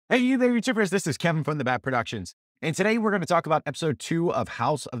Hey, you there, YouTubers. This is Kevin from TheBattProductions. And today we're going to talk about episode 2 of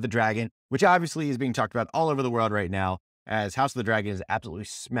House of the Dragon, which obviously is being talked about all over the world right now, as House of the Dragon is absolutely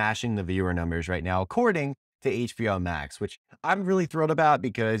smashing the viewer numbers right now, according to HBO Max, which I'm really thrilled about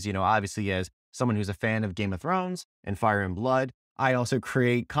because, obviously as someone who's a fan of Game of Thrones and Fire and Blood, I also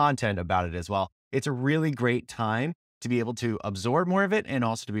create content about it as well. It's a really great time to be able to absorb more of it and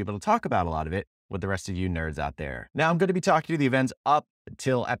also to be able to talk about a lot of it with the rest of you nerds out there. Now, I'm going to be talking to the events up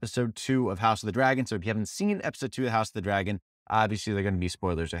until episode 2 of House of the Dragon. So if you haven't seen episode 2 of House of the Dragon, obviously there are going to be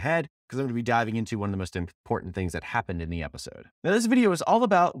spoilers ahead because I'm going to be diving into one of the most important things that happened in the episode. Now, this video is all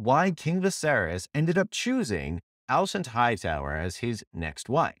about why King Viserys ended up choosing Alicent Hightower as his next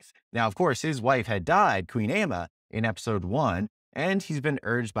wife. Now, of course, his wife had died, Queen Aemma, in episode 1, and he's been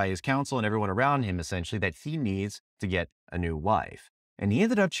urged by his council and everyone around him, essentially, that he needs to get a new wife. And he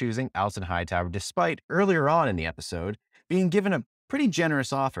ended up choosing Alicent Hightower despite earlier on in the episode being given a pretty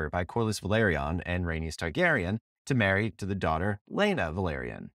generous offer by Corlys Velaryon and Rhaenys Targaryen to marry to the daughter Laena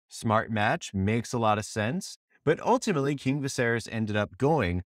Velaryon. Smart match, makes a lot of sense, but ultimately King Viserys ended up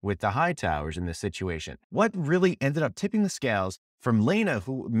going with the Hightowers in this situation. What really ended up tipping the scales from Laena,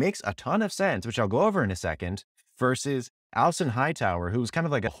 who makes a ton of sense, which I'll go over in a second, versus Alicent Hightower, who was kind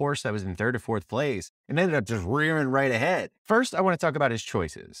of like a horse that was in 3rd or 4th place and ended up just rearing right ahead. First, I want to talk about his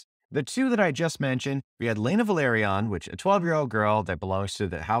choices. The two that I just mentioned, we had Laena Velaryon, which a 12-year-old girl that belongs to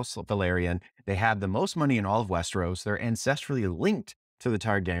the House of Velaryon. They have the most money in all of Westeros. They're ancestrally linked to the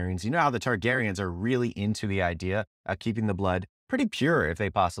Targaryens. You know how the Targaryens are really into the idea of keeping the blood pretty pure if they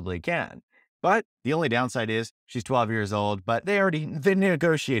possibly can. But the only downside is she's 12 years old, but they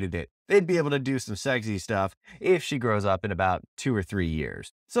negotiated it. They'd be able to do some sexy stuff if she grows up in about 2 or 3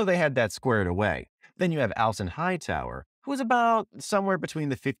 years. So they had that squared away. Then you have Alicent Hightower, who is about somewhere between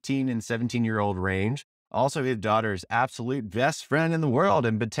the 15 and 17-year-old range. Also his daughter's absolute best friend in the world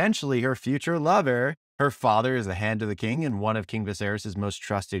and potentially her future lover. Her father is the Hand of the King and one of King Viserys' most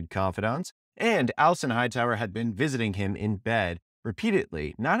trusted confidants. And Alicent Hightower had been visiting him in bed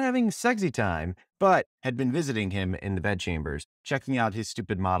repeatedly, not having sexy time, but had been visiting him in the bedchambers, checking out his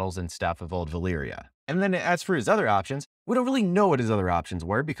stupid models and stuff of old Valyria. And then as for his other options, we don't really know what his other options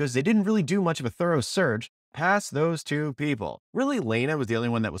were because they didn't really do much of a thorough search past those two people. Really, Laena was the only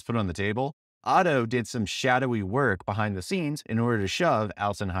one that was put on the table. Otto did some shadowy work behind the scenes in order to shove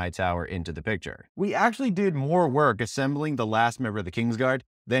Alicent Hightower into the picture. We actually did more work assembling the last member of the Kingsguard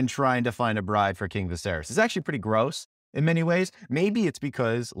than trying to find a bride for King Viserys. It's actually pretty gross in many ways. Maybe it's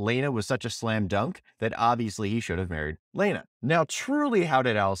because Laena was such a slam dunk that obviously he should have married Laena. Now, truly, how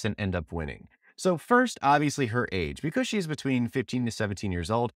did Alicent end up winning? So first, obviously her age. Because she's between 15 to 17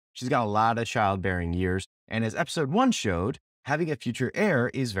 years old, she's got a lot of childbearing years. And as episode 1 showed, having a future heir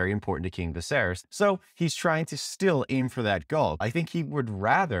is very important to King Viserys. So he's trying to still aim for that goal. I think he would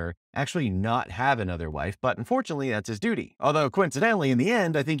rather actually not have another wife, but unfortunately that's his duty. Although coincidentally, in the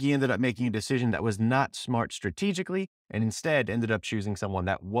end, I think he ended up making a decision that was not smart strategically and instead ended up choosing someone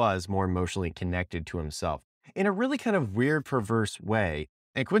that was more emotionally connected to himself in a really kind of weird, perverse way.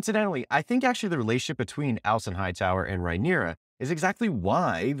 And coincidentally, I think actually the relationship between Alicent Hightower and Rhaenyra is exactly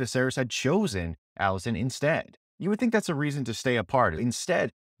why Viserys had chosen Alicent instead. You would think that's a reason to stay apart.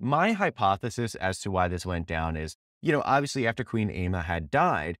 Instead, my hypothesis as to why this went down is, obviously after Queen Aemma had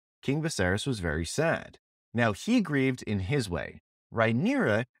died, King Viserys was very sad. Now, he grieved in his way.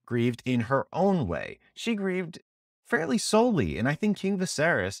 Rhaenyra grieved in her own way. She grieved fairly solely, and I think King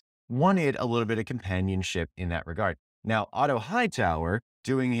Viserys wanted a little bit of companionship in that regard. Now, Otto Hightower,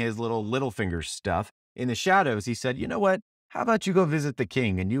 doing his little Littlefinger stuff, in the shadows, he said, you know what? How about you go visit the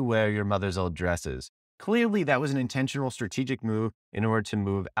king and you wear your mother's old dresses? Clearly, that was an intentional strategic move in order to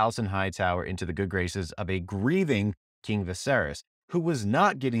move Alicent Hightower into the good graces of a grieving King Viserys, who was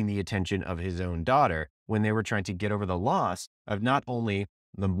not getting the attention of his own daughter when they were trying to get over the loss of not only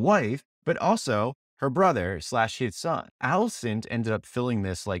the wife, but also her brother / his son. Alicent ended up filling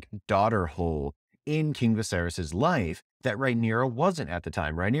this daughter hole in King Viserys' life that Rhaenyra wasn't at the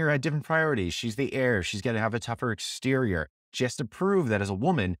time. Rhaenyra had different priorities. She's the heir. She's got to have a tougher exterior. She has to prove that as a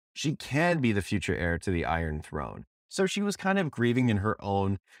woman, she can be the future heir to the Iron Throne. So she was kind of grieving in her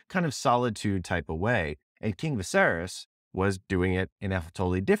own kind of solitude type of way. And King Viserys was doing it in a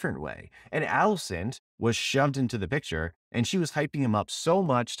totally different way. And Alicent was shoved into the picture and she was hyping him up so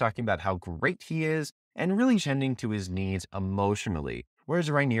much, talking about how great he is and really tending to his needs emotionally. Whereas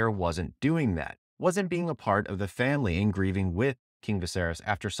Rhaenyra wasn't doing that, wasn't being a part of the family and grieving with King Viserys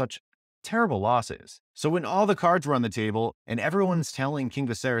after such terrible losses. So when all the cards were on the table and everyone's telling King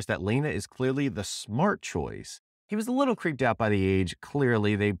Viserys that Laena is clearly the smart choice, he was a little creeped out by the age.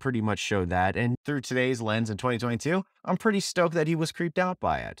 Clearly, they pretty much showed that. And through today's lens in 2022, I'm pretty stoked that he was creeped out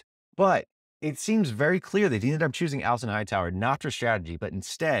by it. But it seems very clear that he ended up choosing Alicent Hightower not for strategy, but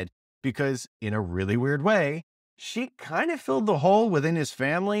instead because, in a really weird way, she kind of filled the hole within his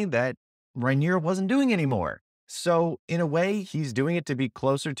family that Rhaenyra wasn't doing anymore. So, in a way, he's doing it to be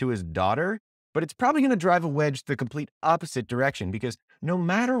closer to his daughter, but it's probably going to drive a wedge the complete opposite direction because no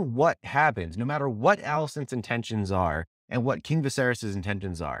matter what happens, no matter what Alicent's intentions are and what King Viserys'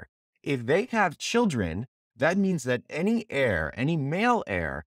 intentions are, if they have children, that means that any heir, any male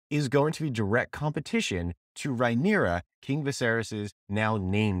heir, is going to be direct competition to Rhaenyra, King Viserys' now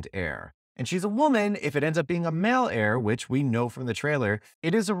named heir. And she's a woman. If it ends up being a male heir, which we know from the trailer,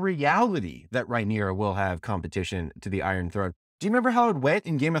 it is a reality that Rhaenyra will have competition to the Iron Throne. Do you remember how it went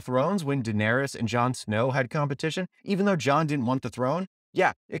in Game of Thrones when Daenerys and Jon Snow had competition, even though Jon didn't want the throne?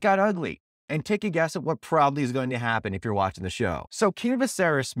 Yeah, it got ugly. And take a guess at what probably is going to happen if you're watching the show. So King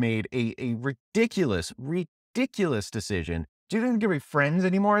Viserys made a ridiculous decision. Do you think they're going to be friends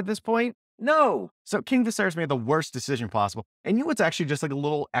anymore at this point? No. So King Viserys made the worst decision possible. And you know what's actually just like a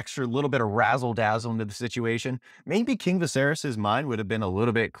little bit of razzle dazzle into the situation? Maybe King Viserys' mind would have been a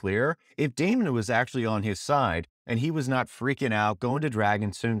little bit clearer if Daemon was actually on his side and he was not freaking out, going to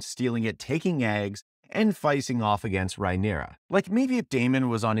Dragonstone, stealing it, taking eggs, and facing off against Rhaenyra. Like maybe if Daemon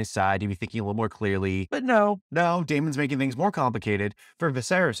was on his side, he'd be thinking a little more clearly. But no, Daemon's making things more complicated for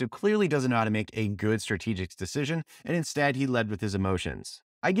Viserys, who clearly doesn't know how to make a good strategic decision, and instead he led with his emotions.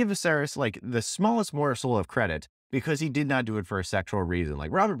 I give Viserys like the smallest morsel of credit because he did not do it for a sexual reason.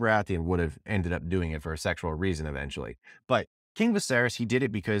 Like Robert Baratheon would have ended up doing it for a sexual reason eventually. But King Viserys, he did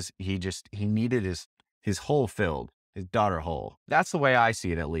it because he needed his hole filled, his daughter hole. That's the way I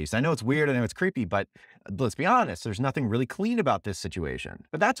see it, at least. I know it's weird, I know it's creepy, but let's be honest, there's nothing really clean about this situation.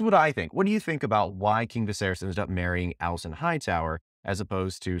 But that's what I think. What do you think about why King Viserys ended up marrying Alicent Hightower as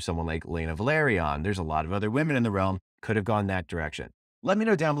opposed to someone like Laena Velaryon? There's a lot of other women in the realm could have gone that direction. Let me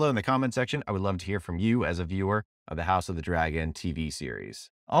know down below in the comment section. I would love to hear from you as a viewer of the House of the Dragon TV series.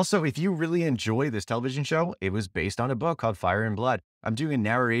 Also, if you really enjoy this television show, it was based on a book called Fire and Blood. I'm doing a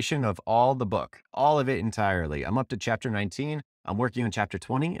narration of all the book, all of it entirely. I'm up to chapter 19. I'm working on chapter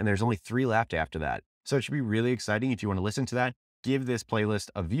 20, and there's only 3 left after that. So it should be really exciting. If you want to listen to that, give this playlist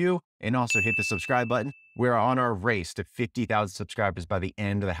a view and also hit the subscribe button. We're on our race to 50,000 subscribers by the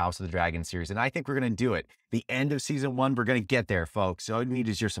end of the House of the Dragon series. And I think we're going to do it. The end of season 1, we're going to get there, folks. So all you need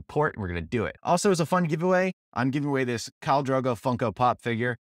is your support and we're going to do it. Also, as a fun giveaway, I'm giving away this Khal Drogo Funko Pop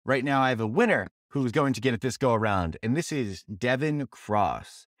figure. Right now, I have a winner who's going to get it this go around. And this is Devin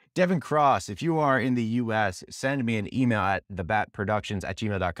Cross. Devin Cross, if you are in the US, send me an email at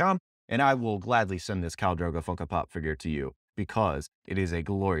TheBattProductions@gmail.com and I will gladly send this Khal Drogo Funko Pop figure to you, because it is a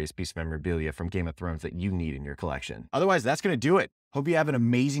glorious piece of memorabilia from Game of Thrones that you need in your collection. Otherwise, that's going to do it. Hope you have an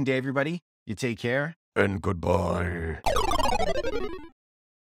amazing day, everybody. You take care, and goodbye.